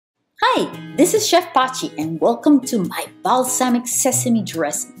Hi, this is Chef Pachi and welcome to my balsamic sesame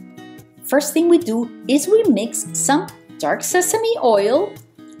dressing. First thing we do is we mix some dark sesame oil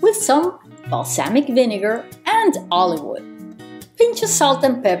with some balsamic vinegar and olive oil. Pinch of salt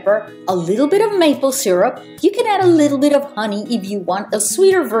and pepper, a little bit of maple syrup. You can add a little bit of honey if you want a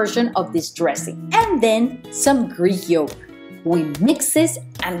sweeter version of this dressing. And then some Greek yogurt. We mix this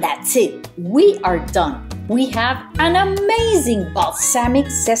and that's it. We are done. We have an amazing balsamic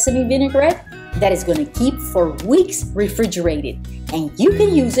sesame vinaigrette that is going to keep for weeks refrigerated. And you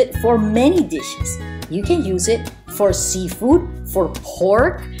can use it for many dishes. You can use it for seafood, for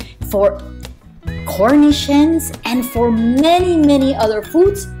pork, for Cornish hens, and for many other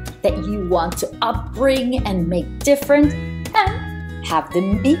foods that you want to upbring and make different and have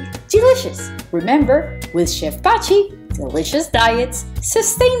them be delicious. Remember, with Chef Pachi, delicious diets,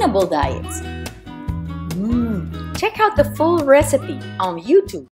 sustainable diets. Check out the full recipe on YouTube.